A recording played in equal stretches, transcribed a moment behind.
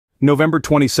November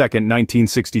 22,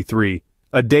 1963,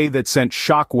 a day that sent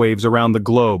shockwaves around the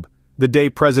globe, the day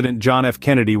President John F.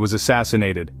 Kennedy was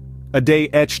assassinated. A day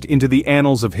etched into the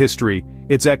annals of history,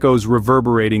 its echoes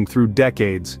reverberating through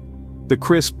decades. The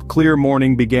crisp, clear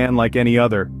morning began like any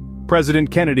other. President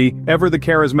Kennedy, ever the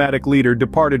charismatic leader,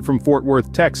 departed from Fort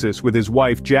Worth, Texas with his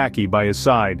wife Jackie by his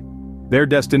side. Their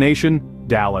destination?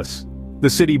 Dallas. The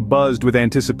city buzzed with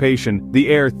anticipation, the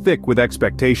air thick with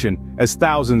expectation, as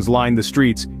thousands lined the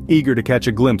streets, eager to catch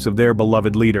a glimpse of their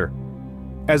beloved leader.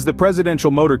 As the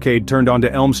presidential motorcade turned onto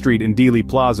Elm Street in Dealey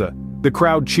Plaza, the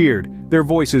crowd cheered, their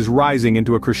voices rising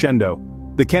into a crescendo.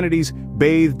 The Kennedys,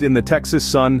 bathed in the Texas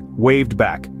sun, waved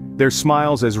back, their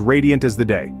smiles as radiant as the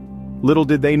day. Little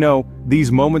did they know,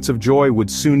 these moments of joy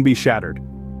would soon be shattered.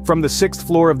 From the 6th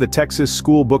floor of the Texas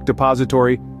School Book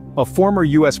Depository, a former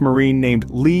U.S. Marine named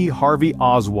Lee Harvey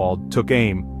Oswald took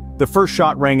aim. The first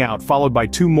shot rang out, followed by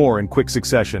two more in quick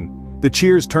succession. The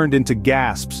cheers turned into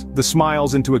gasps, the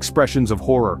smiles into expressions of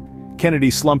horror.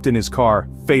 Kennedy slumped in his car,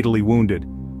 fatally wounded.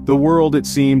 The world, it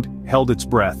seemed, held its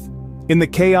breath. In the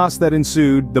chaos that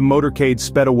ensued, the motorcade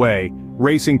sped away,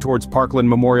 racing towards Parkland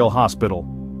Memorial Hospital.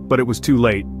 But it was too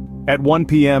late. At 1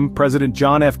 p.m., President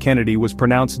John F. Kennedy was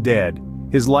pronounced dead,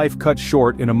 his life cut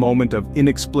short in a moment of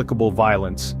inexplicable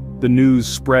violence. The news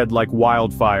spread like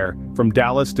wildfire, from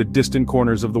Dallas to distant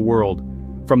corners of the world.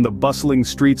 From the bustling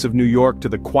streets of New York to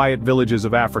the quiet villages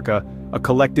of Africa, a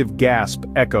collective gasp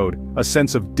echoed, a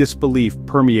sense of disbelief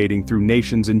permeating through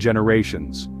nations and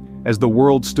generations. As the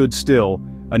world stood still,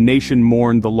 a nation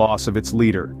mourned the loss of its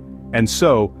leader. And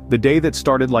so, the day that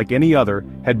started like any other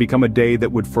had become a day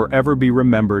that would forever be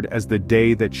remembered as the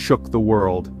day that shook the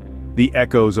world. The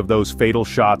echoes of those fatal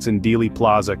shots in Dealey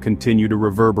Plaza continue to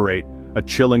reverberate, a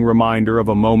chilling reminder of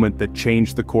a moment that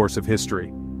changed the course of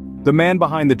history. The man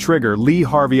behind the trigger, Lee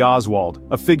Harvey Oswald,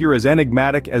 a figure as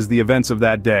enigmatic as the events of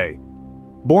that day.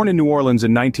 Born in New Orleans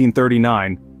in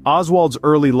 1939, Oswald's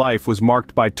early life was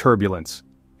marked by turbulence.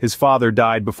 His father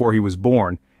died before he was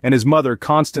born, and his mother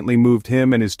constantly moved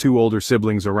him and his two older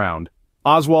siblings around.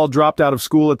 Oswald dropped out of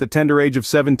school at the tender age of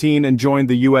 17 and joined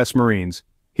the U.S. Marines.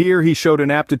 Here he showed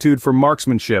an aptitude for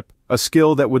marksmanship, a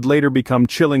skill that would later become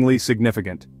chillingly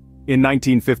significant. In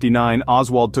 1959,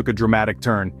 Oswald took a dramatic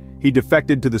turn. He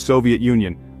defected to the Soviet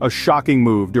Union, a shocking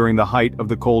move during the height of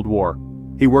the Cold War.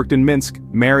 He worked in Minsk,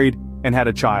 married, and had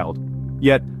a child.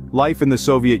 Yet, life in the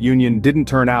Soviet Union didn't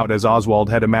turn out as Oswald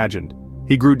had imagined.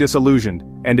 He grew disillusioned,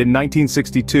 and in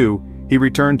 1962, he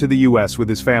returned to the U.S. with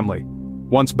his family.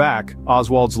 Once back,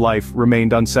 Oswald's life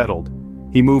remained unsettled.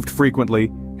 He moved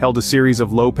frequently, held a series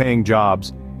of low-paying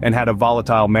jobs, and had a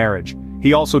volatile marriage.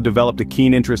 He also developed a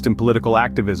keen interest in political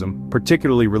activism,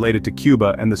 particularly related to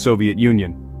Cuba and the Soviet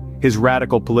Union. His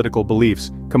radical political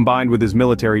beliefs, combined with his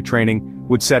military training,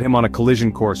 would set him on a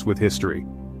collision course with history.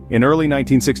 In early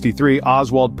 1963,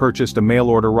 Oswald purchased a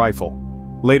mail-order rifle.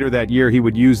 Later that year he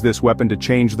would use this weapon to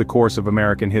change the course of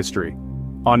American history.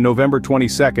 On November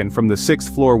 22, from the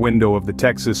 6th floor window of the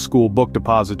Texas School Book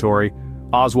Depository,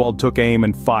 Oswald took aim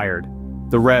and fired.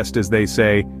 The rest, as they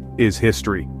say, is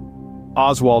history.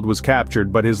 Oswald was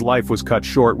captured, but his life was cut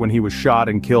short when he was shot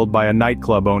and killed by a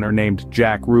nightclub owner named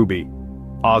Jack Ruby.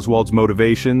 Oswald's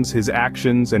motivations, his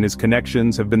actions, and his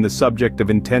connections have been the subject of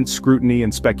intense scrutiny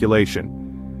and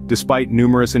speculation. Despite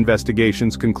numerous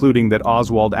investigations concluding that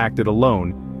Oswald acted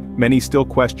alone, many still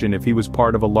question if he was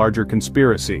part of a larger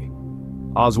conspiracy.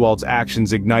 Oswald's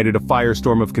actions ignited a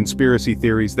firestorm of conspiracy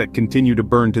theories that continue to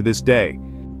burn to this day.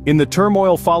 In the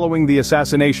turmoil following the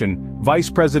assassination,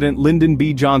 Vice President Lyndon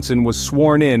B. Johnson was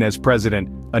sworn in as president,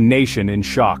 a nation in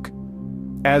shock.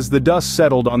 As the dust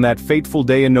settled on that fateful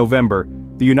day in November,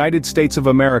 the United States of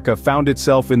America found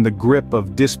itself in the grip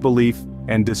of disbelief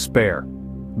and despair.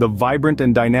 The vibrant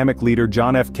and dynamic leader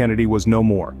John F. Kennedy was no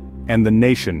more, and the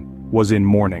nation was in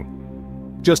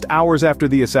mourning. Just hours after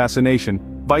the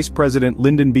assassination, Vice President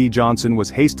Lyndon B. Johnson was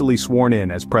hastily sworn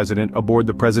in as president aboard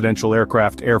the presidential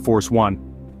aircraft Air Force One.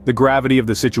 The gravity of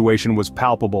the situation was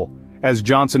palpable, as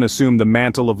Johnson assumed the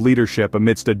mantle of leadership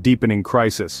amidst a deepening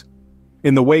crisis.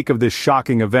 In the wake of this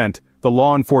shocking event, the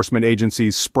law enforcement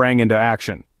agencies sprang into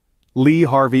action. Lee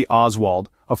Harvey Oswald,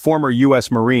 a former U.S.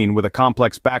 Marine with a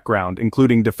complex background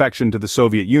including defection to the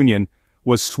Soviet Union,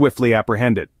 was swiftly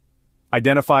apprehended.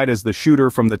 Identified as the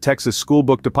shooter from the Texas School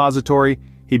Book Depository,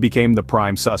 he became the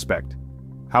prime suspect.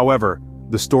 However,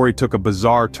 the story took a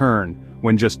bizarre turn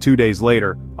when just 2 days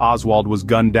later, Oswald was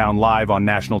gunned down live on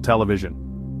national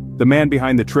television. The man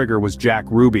behind the trigger was Jack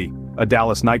Ruby, a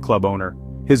Dallas nightclub owner.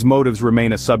 His motives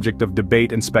remain a subject of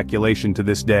debate and speculation to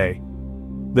this day.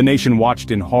 The nation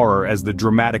watched in horror as the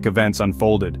dramatic events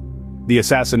unfolded. The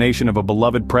assassination of a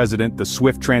beloved president, the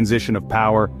swift transition of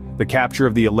power, the capture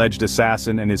of the alleged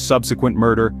assassin and his subsequent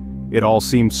murder, it all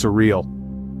seemed surreal.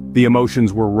 The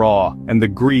emotions were raw, and the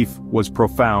grief was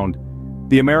profound.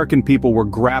 The American people were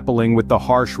grappling with the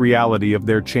harsh reality of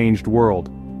their changed world.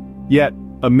 Yet,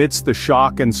 amidst the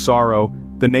shock and sorrow,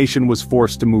 the nation was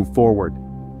forced to move forward.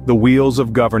 The wheels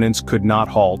of governance could not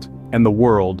halt, and the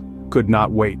world could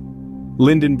not wait.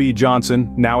 Lyndon B.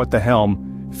 Johnson, now at the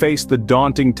helm, faced the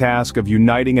daunting task of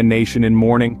uniting a nation in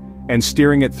mourning and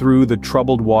steering it through the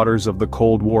troubled waters of the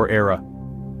Cold War era.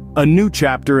 A new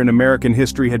chapter in American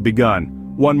history had begun,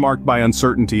 one marked by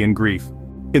uncertainty and grief.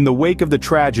 In the wake of the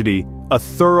tragedy, a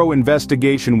thorough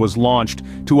investigation was launched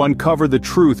to uncover the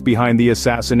truth behind the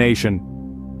assassination.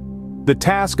 The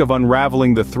task of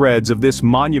unraveling the threads of this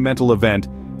monumental event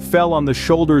fell on the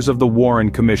shoulders of the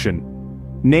Warren Commission.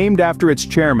 Named after its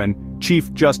chairman,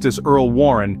 Chief Justice Earl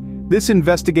Warren, this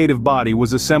investigative body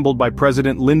was assembled by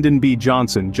President Lyndon B.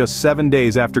 Johnson just 7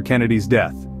 days after Kennedy's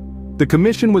death. The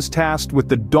commission was tasked with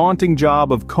the daunting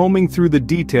job of combing through the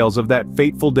details of that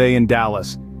fateful day in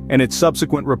Dallas, and its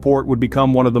subsequent report would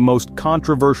become one of the most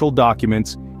controversial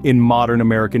documents in modern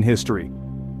American history.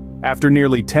 After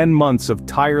nearly 10 months of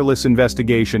tireless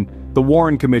investigation, the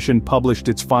Warren Commission published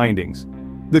its findings.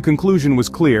 The conclusion was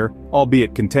clear,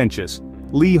 albeit contentious.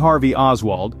 Lee Harvey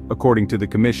Oswald, according to the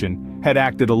commission, had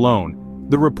acted alone.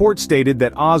 The report stated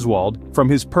that Oswald, from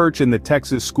his perch in the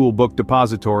Texas School Book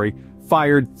Depository,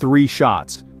 fired 3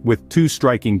 shots, with 2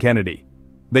 striking Kennedy.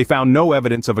 They found no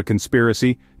evidence of a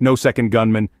conspiracy, no second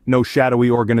gunman, no shadowy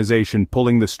organization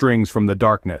pulling the strings from the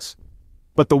darkness.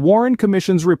 But the Warren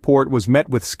Commission's report was met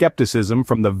with skepticism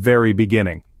from the very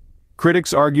beginning.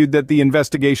 Critics argued that the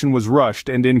investigation was rushed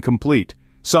and incomplete.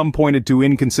 Some pointed to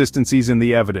inconsistencies in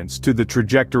the evidence, to the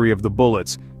trajectory of the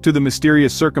bullets, to the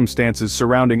mysterious circumstances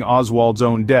surrounding Oswald's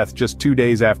own death just 2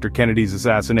 days after Kennedy's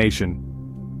assassination.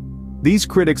 These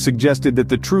critics suggested that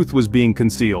the truth was being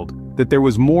concealed, that there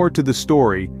was more to the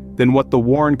story than what the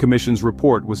Warren Commission's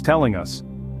report was telling us.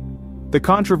 The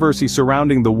controversy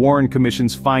surrounding the Warren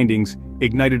Commission's findings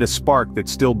ignited a spark that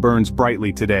still burns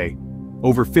brightly today.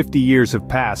 Over 50 years have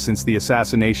passed since the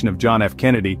assassination of John F.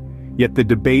 Kennedy, yet the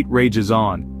debate rages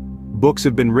on. Books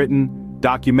have been written,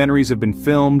 documentaries have been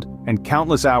filmed, and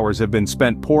countless hours have been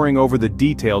spent poring over the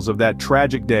details of that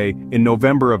tragic day in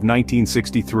November of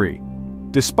 1963.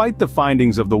 Despite the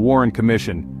findings of the Warren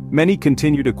Commission, many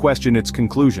continue to question its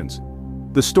conclusions.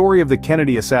 The story of the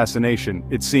Kennedy assassination,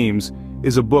 it seems,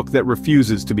 is a book that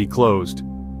refuses to be closed.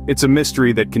 It's a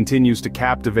mystery that continues to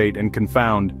captivate and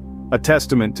confound, a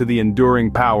testament to the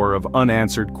enduring power of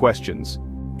unanswered questions.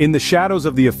 In the shadows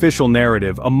of the official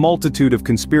narrative, a multitude of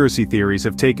conspiracy theories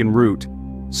have taken root.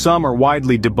 Some are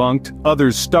widely debunked,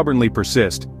 others stubbornly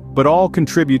persist, but all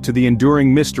contribute to the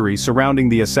enduring mystery surrounding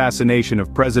the assassination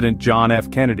of President John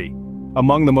F. Kennedy.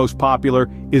 Among the most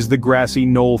popular is the grassy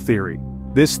knoll theory.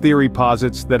 This theory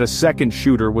posits that a second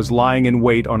shooter was lying in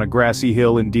wait on a grassy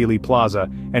hill in Dealey Plaza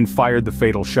and fired the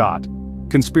fatal shot.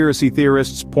 Conspiracy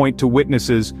theorists point to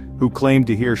witnesses who claim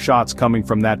to hear shots coming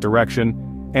from that direction,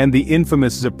 and the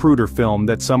infamous Zapruder film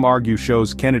that some argue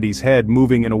shows Kennedy's head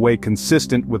moving in a way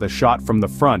consistent with a shot from the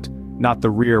front, not the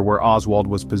rear where Oswald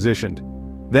was positioned.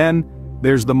 Then,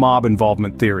 there's the mob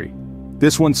involvement theory.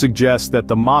 This one suggests that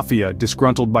the mafia,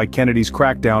 disgruntled by Kennedy's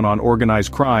crackdown on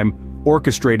organized crime,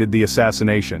 orchestrated the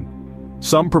assassination.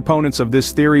 Some proponents of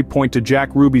this theory point to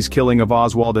Jack Ruby's killing of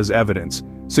Oswald as evidence,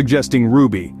 suggesting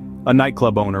Ruby, a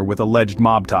nightclub owner with alleged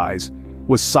mob ties,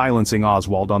 was silencing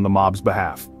Oswald on the mob's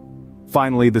behalf.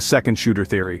 Finally, the second shooter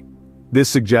theory. This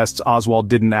suggests Oswald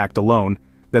didn't act alone,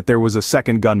 that there was a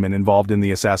second gunman involved in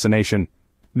the assassination.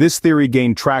 This theory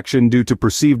gained traction due to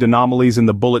perceived anomalies in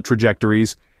the bullet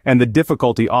trajectories, and the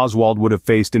difficulty Oswald would have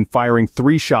faced in firing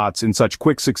 3 shots in such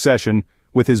quick succession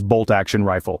with his bolt-action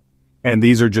rifle. And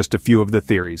these are just a few of the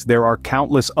theories. There are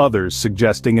countless others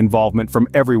suggesting involvement from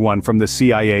everyone from the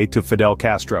CIA to Fidel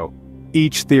Castro.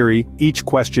 Each theory, each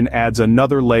question adds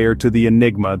another layer to the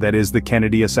enigma that is the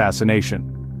Kennedy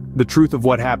assassination. The truth of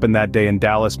what happened that day in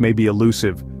Dallas may be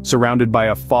elusive, surrounded by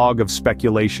a fog of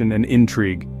speculation and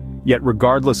intrigue. Yet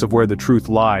regardless of where the truth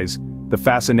lies, the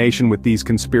fascination with these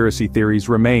conspiracy theories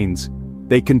remains.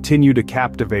 They continue to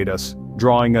captivate us,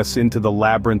 drawing us into the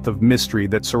labyrinth of mystery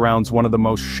that surrounds one of the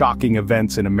most shocking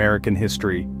events in American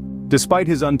history. Despite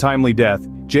his untimely death,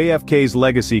 JFK's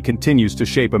legacy continues to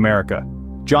shape America.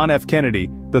 John F. Kennedy,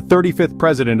 the 35th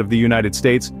President of the United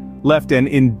States, left an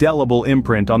indelible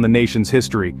imprint on the nation's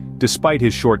history, despite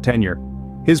his short tenure.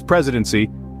 His presidency,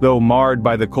 though marred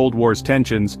by the Cold War's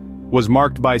tensions, was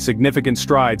marked by significant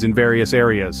strides in various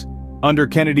areas. Under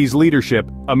Kennedy's leadership,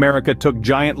 America took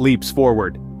giant leaps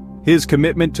forward. His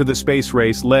commitment to the space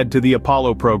race led to the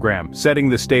Apollo program, setting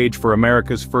the stage for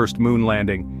America's first moon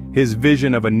landing. His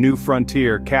vision of a new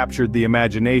frontier captured the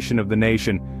imagination of the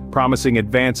nation, promising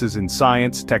advances in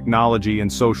science, technology,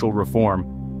 and social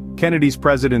reform. Kennedy's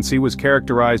presidency was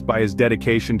characterized by his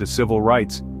dedication to civil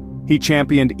rights. He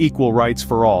championed equal rights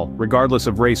for all, regardless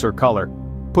of race or color,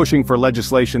 pushing for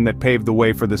legislation that paved the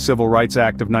way for the Civil Rights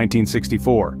Act of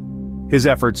 1964. His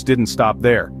efforts didn't stop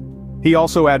there. He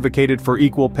also advocated for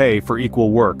equal pay for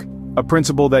equal work, a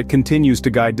principle that continues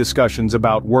to guide discussions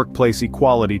about workplace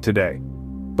equality today.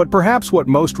 But perhaps what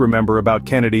most remember about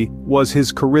Kennedy was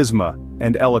his charisma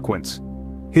and eloquence.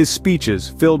 His speeches,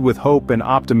 filled with hope and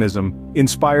optimism,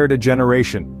 inspired a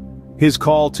generation. His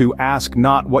call to ask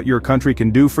not what your country can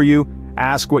do for you,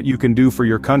 ask what you can do for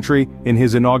your country in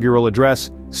his inaugural address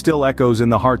still echoes in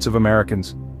the hearts of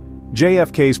Americans.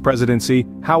 JFK's presidency,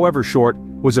 however short,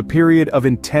 was a period of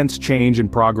intense change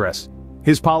and progress.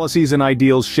 His policies and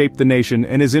ideals shaped the nation,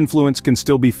 and his influence can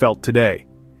still be felt today.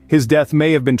 His death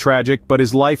may have been tragic, but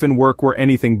his life and work were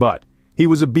anything but. He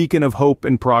was a beacon of hope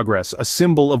and progress, a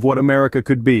symbol of what America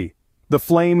could be. The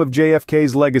flame of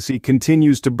JFK's legacy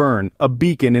continues to burn, a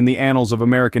beacon in the annals of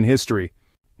American history.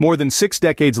 More than 6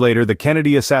 decades later, the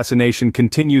Kennedy assassination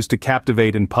continues to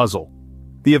captivate and puzzle.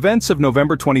 The events of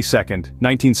November 22,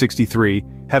 1963,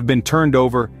 have been turned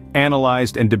over,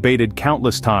 analyzed, and debated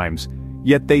countless times,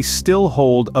 yet they still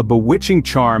hold a bewitching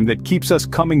charm that keeps us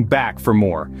coming back for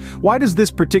more. Why does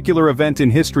this particular event in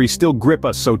history still grip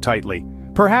us so tightly?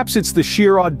 Perhaps it's the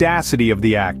sheer audacity of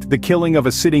the act, the killing of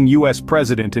a sitting US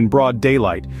president in broad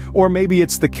daylight, or maybe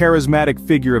it's the charismatic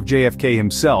figure of JFK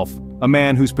himself, a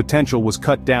man whose potential was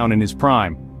cut down in his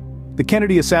prime. The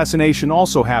Kennedy assassination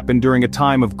also happened during a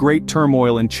time of great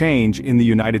turmoil and change in the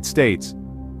United States.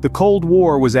 The Cold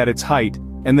War was at its height,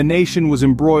 and the nation was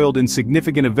embroiled in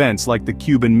significant events like the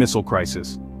Cuban Missile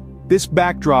Crisis. This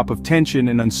backdrop of tension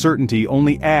and uncertainty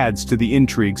only adds to the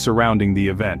intrigue surrounding the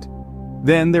event.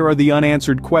 Then there are the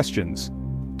unanswered questions.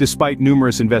 Despite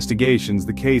numerous investigations,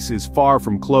 the case is far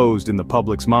from closed in the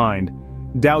public's mind.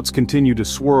 Doubts continue to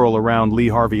swirl around Lee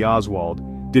Harvey Oswald.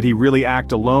 Did he really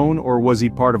act alone, or was he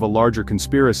part of a larger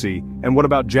conspiracy? And what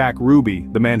about Jack Ruby,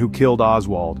 the man who killed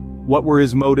Oswald? What were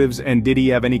his motives, and did he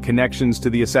have any connections to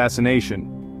the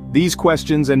assassination? These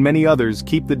questions and many others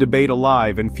keep the debate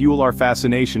alive and fuel our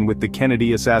fascination with the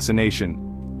Kennedy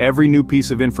assassination. Every new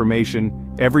piece of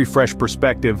information, every fresh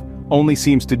perspective, only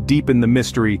seems to deepen the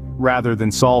mystery rather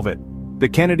than solve it. The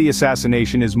Kennedy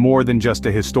assassination is more than just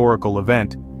a historical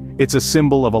event. It's a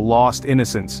symbol of a lost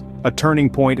innocence, a turning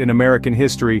point in American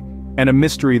history, and a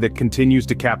mystery that continues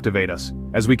to captivate us.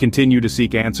 As we continue to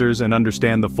seek answers and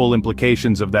understand the full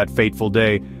implications of that fateful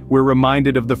day, we're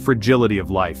reminded of the fragility of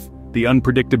life, the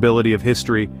unpredictability of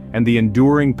history, and the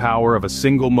enduring power of a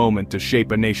single moment to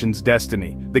shape a nation's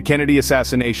destiny. The Kennedy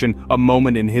assassination, a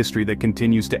moment in history that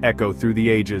continues to echo through the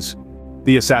ages.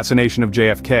 The assassination of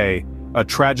JFK, a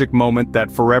tragic moment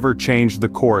that forever changed the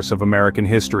course of American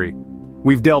history.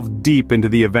 We've delved deep into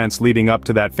the events leading up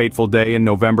to that fateful day in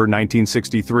November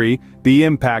 1963, the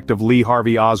impact of Lee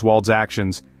Harvey Oswald's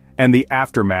actions, and the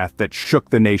aftermath that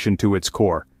shook the nation to its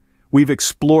core. We've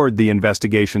explored the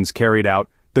investigations carried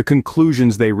out, the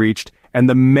conclusions they reached, and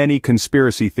the many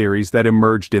conspiracy theories that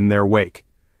emerged in their wake.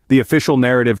 The official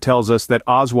narrative tells us that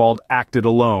Oswald acted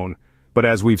alone, but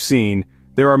as we've seen,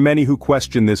 there are many who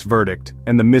question this verdict,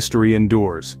 and the mystery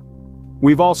endures.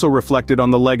 We've also reflected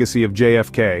on the legacy of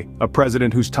JFK, a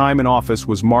president whose time in office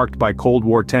was marked by Cold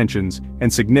War tensions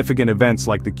and significant events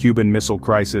like the Cuban Missile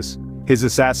Crisis. His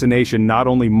assassination not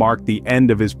only marked the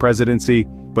end of his presidency,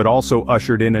 but also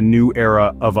ushered in a new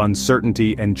era of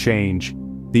uncertainty and change.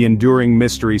 The enduring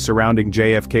mystery surrounding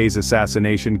JFK's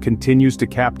assassination continues to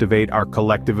captivate our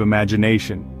collective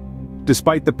imagination.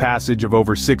 Despite the passage of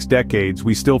over 6 decades,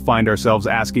 we still find ourselves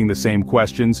asking the same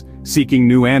questions, seeking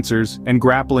new answers, and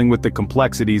grappling with the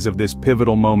complexities of this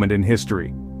pivotal moment in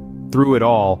history. Through it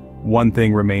all, one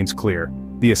thing remains clear.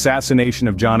 The assassination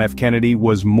of John F. Kennedy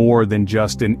was more than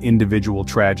just an individual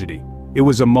tragedy. It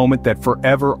was a moment that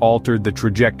forever altered the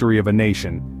trajectory of a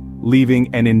nation,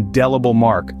 leaving an indelible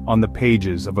mark on the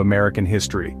pages of American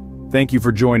history. Thank you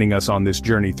for joining us on this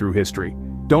journey through history.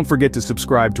 Don't forget to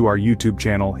subscribe to our YouTube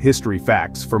channel, History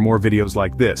Facts, for more videos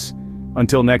like this.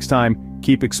 Until next time,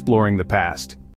 keep exploring the past.